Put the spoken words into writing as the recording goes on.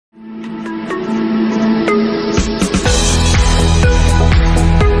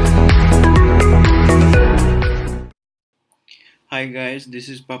Hi guys, this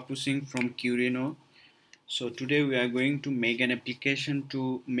is Papu Singh from Curino. So today we are going to make an application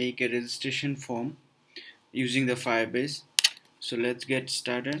to make a registration form using the Firebase. So let's get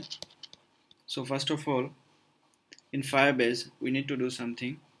started. So first of all, in Firebase we need to do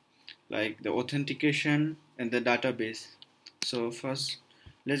something like the authentication and the database. So first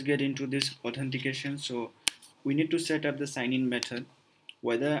let's get into this authentication. So we need to set up the sign-in method,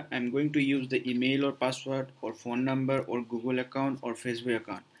 whether I'm going to use the email or password or phone number or Google account or Facebook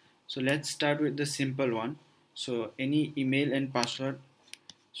account. So let's start with the simple one. So any email and password.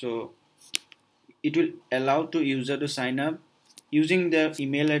 So it will allow to user to sign up using their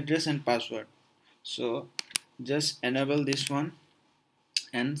email address and password. So just enable this one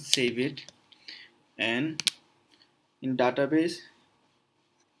and save it. And in database,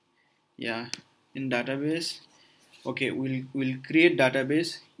 yeah, in database, okay, we'll create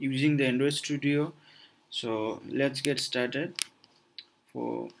database using the Android Studio. So let's get started.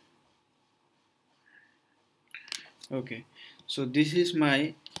 For okay, so this is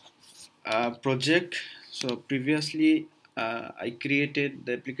my project. So previously I created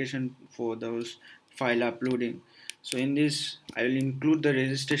the application for those file uploading. So in this I will include the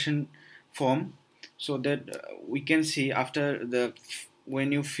registration form, so that we can see after the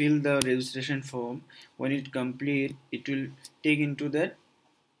when you fill the registration form, when it complete, it will take into that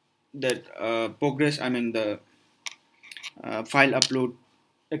progress, I mean the file upload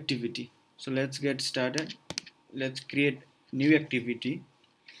activity. So let's get started. Let's create new activity.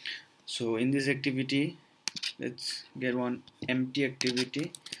 So in this activity, let's get one empty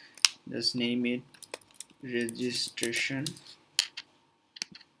activity. Just name it registration.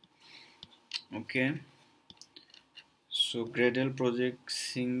 Okay, so Gradle project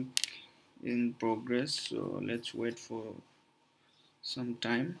sync in progress. So let's wait for some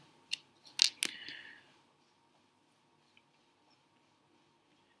time.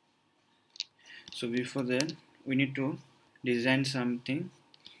 So before that we need to design something.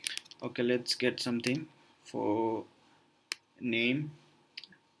 Okay, let's get something for name.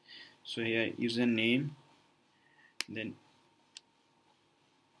 So here username, then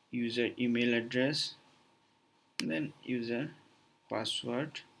user email address, then user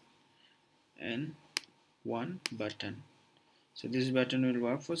password, and one button. So this button will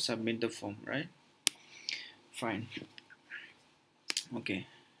work for submit the form, right? Fine. Okay,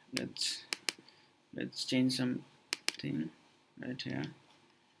 let's change something right here.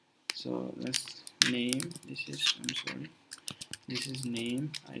 So let's name, this is, I'm sorry, this is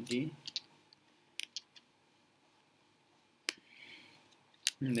name ID,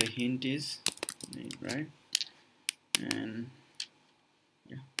 and the hint is name, right? And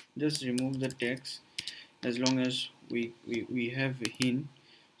yeah, just remove the text as long as we have a hint.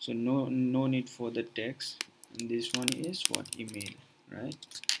 So no need for the text. And this one is what, email, right?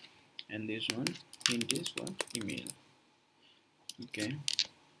 And this one hint is what, email. Okay,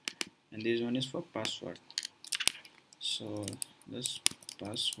 and this one is for password. So this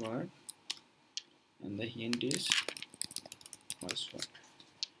password, and the hint is password,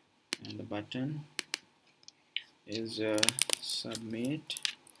 and the button is submit,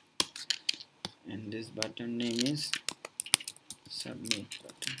 and this button name is submit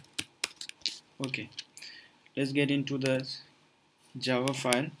button. Okay, let's get into the Java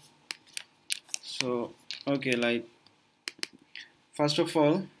file. So okay, like first of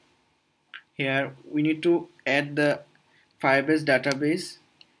all, here we need to add the Firebase database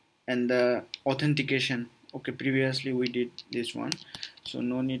and the authentication. Okay, previously we did this one, so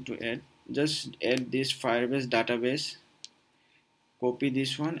no need to add. Just add this Firebase database, copy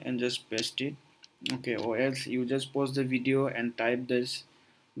this one and just paste it. Okay, or else you just pause the video and type this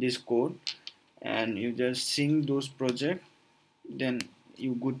code, and you just sync those projects, then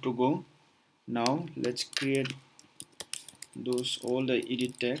you good to go. Now let's create those all the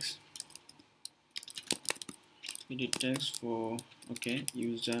edit text for, okay,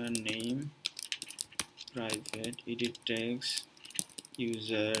 username, private, edit text,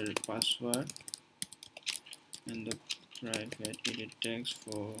 user password, and the private edit text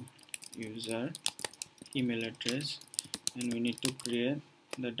for user email address. And we need to create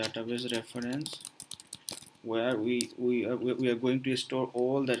the database reference where we are going to store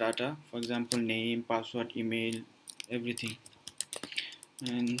all the data, for example name, password, email, everything.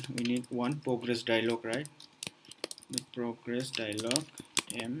 And we need one progress dialog, right? The progress dialog,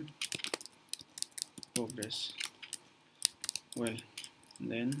 m progress. Well,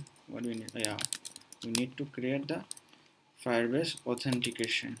 then what we need, yeah, we need to create the Firebase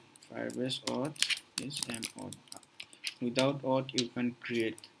authentication. Firebase auth is m auth. Without auth you can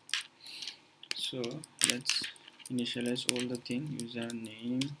create. So let's initialize all the thing.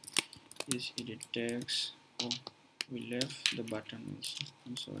 Username is edit text. Oh, we left the button also.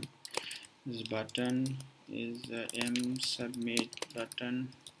 I'm sorry. This button is m submit button.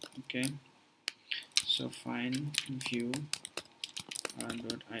 Okay, so find view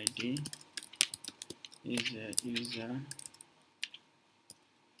r.id is user.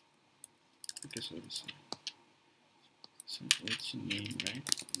 Okay, sorry. So it's name, right?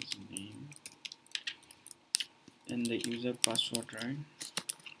 It's name and the user password, right?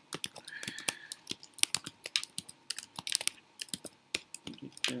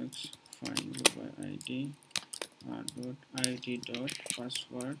 Text find by id r.id dot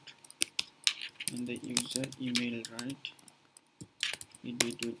password and the user email, right? We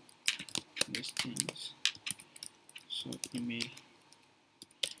did with these things. So email.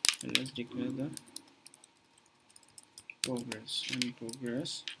 So let's declare the progress. And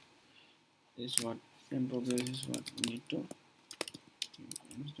progress is what we need to.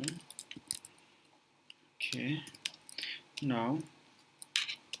 Okay. Now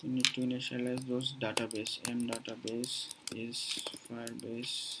we need to initialize those database. M database is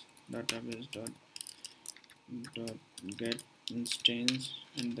Firebase database dot get instance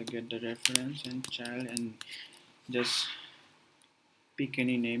and the get the reference and child, and just pick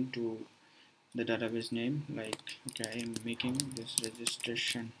any name to the database name, like okay, I am making this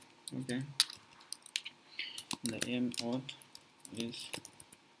registration. Okay, the m auth is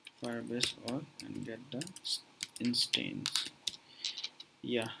Firebase auth and get the instance.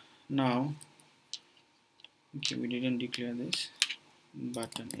 Yeah, now okay, we didn't declare this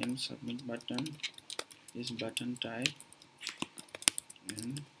button. M submit button is button type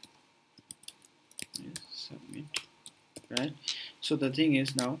and submit, right? So the thing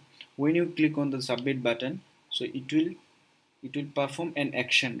is, now when you click on the submit button, so it will perform an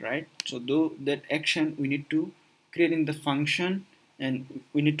action, right? So though that action we need to create in the function, and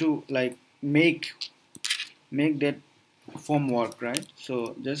we need to like make that form work, right?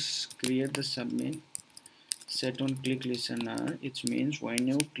 So just create the submit, set on click listener. It means when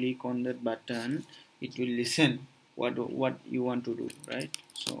you click on that button, it will listen what you want to do, right?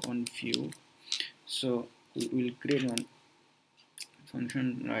 So on view, so we will create one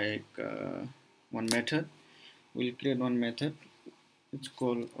function, like one method. We'll create one method. It's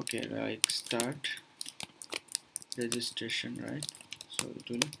called, okay, like start registration, right? So it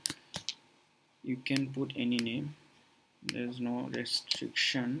will, you can put any name, there's no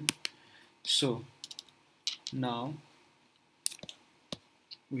restriction. So now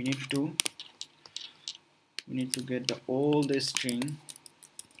we need to get all the string.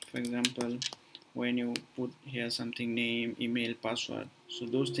 For example, when you put here something, name, email, password, so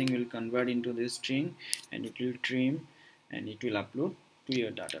those things will convert into this string and it will trim and it will upload to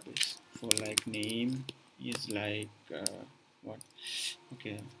your database. For like name is like what,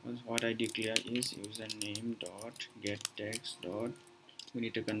 okay, what I declare is username dot get text dot, we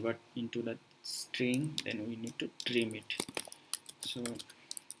need to convert into that string, then we need to trim it. So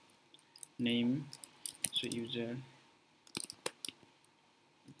name, so user,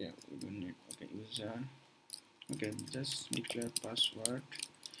 okay, we don't need, okay, user, okay, just declare password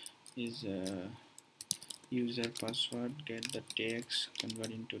is user password, get the text, convert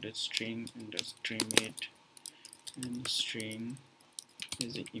into the string and just trim it, and string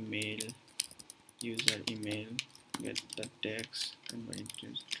is the email, user email, get the text, convert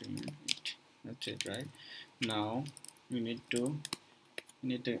into string it. That's it, right? Now we need to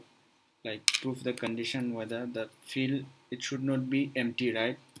like prove the condition whether the field, it should not be empty,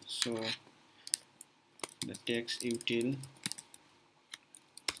 right? So the text util,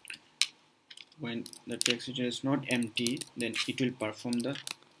 when the text util is not empty, then it will perform the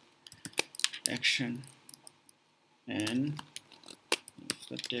action, and if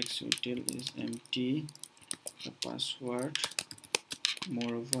the text util is empty, the password,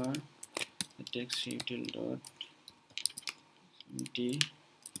 moreover the text util dot empty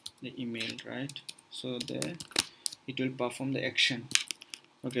the email, right? So there it will perform the action.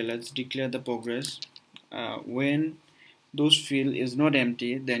 Okay, let's declare the progress. When those field is not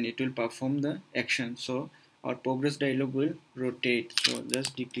empty, then it will perform the action. So our progress dialog will rotate. So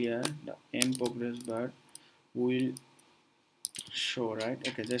just declare the m progress bar will show, right?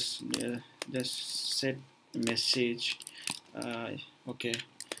 Okay, just set message, okay,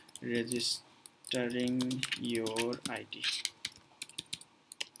 registering your ID,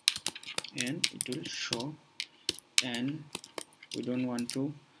 and it will show. And we don't want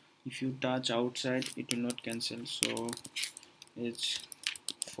to, if you touch outside, it will not cancel, so it's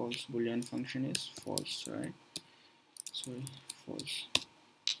false. Boolean function is false, right? Sorry, false.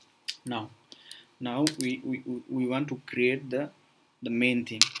 Now Now we want to create the main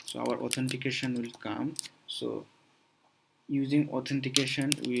thing. So our authentication will come. So using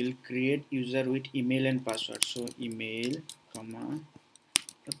authentication we will create user with email and password. So email comma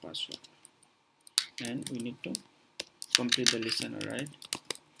the password, and we need to complete the listener, right?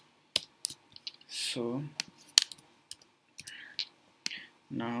 So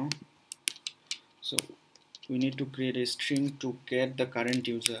now, so we need to create a string to get the current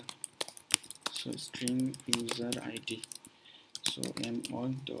user. So string user id. So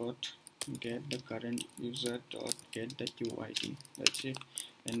mo dot get the current user dot get the uid. That's it.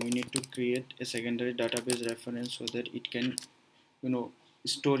 And we need to create a secondary database reference so that it can,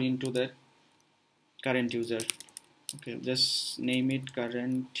 store into that current user. Okay, just name it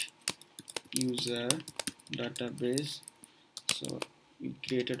current user database. So we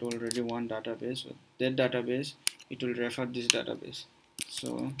created already one database. So that database, it will refer this database.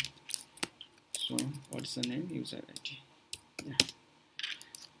 So what's the name? User id. Yeah.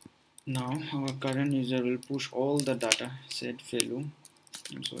 Now our current user will push all the data. Set value.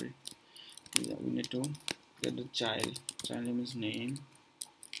 I'm sorry. Yeah, we need to get the child. Child name is name,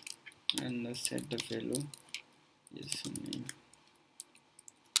 and set the value is name,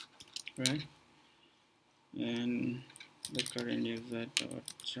 right? And the current user dot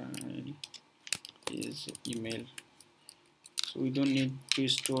child is email. So we don't need to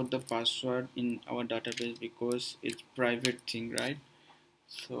store the password in our database because it's private thing, right?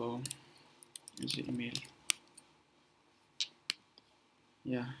 So it's email.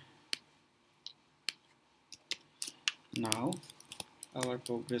 Yeah. Now our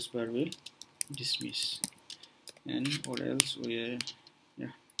progress bar will dismiss. And what else we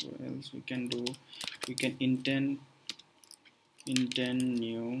can do? We can intent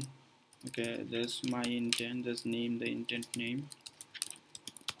new. Okay, just my intent. Just name the intent name.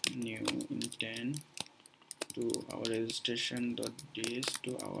 New intent to our registration dot this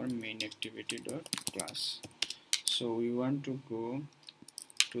to our main activity dot class. So we want to go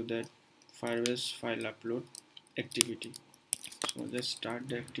to that Firebase file upload activity. So just start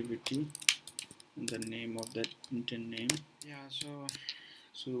the activity and the name of that intent name. Yeah,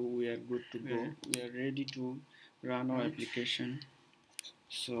 so we are good to go. We are ready to run our application.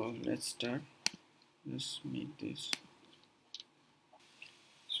 So let's start. Let's make this.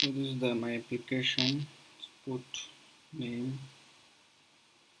 So this is my application. Put name,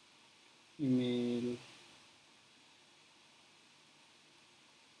 email,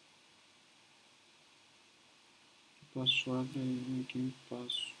 password. I'm making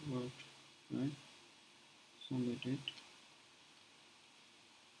password, right? Submit it.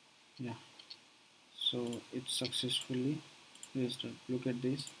 Yeah. So it's successfully registered. Look at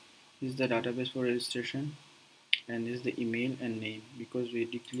this. This is the database for registration, and this is the email and name, because we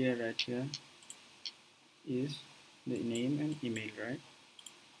declare right here is the name and email, right?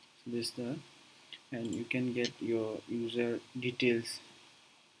 So this is the, and you can get your user details,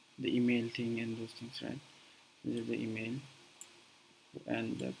 the email thing and those things, right? This is the email,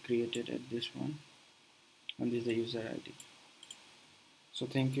 and created at this one, and this is the user ID. So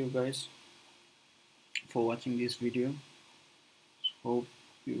thank you guys for watching this video. Hope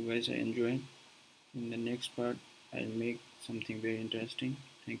you guys are enjoying. In the next part I'll make something very interesting.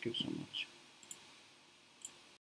 Thank you so much.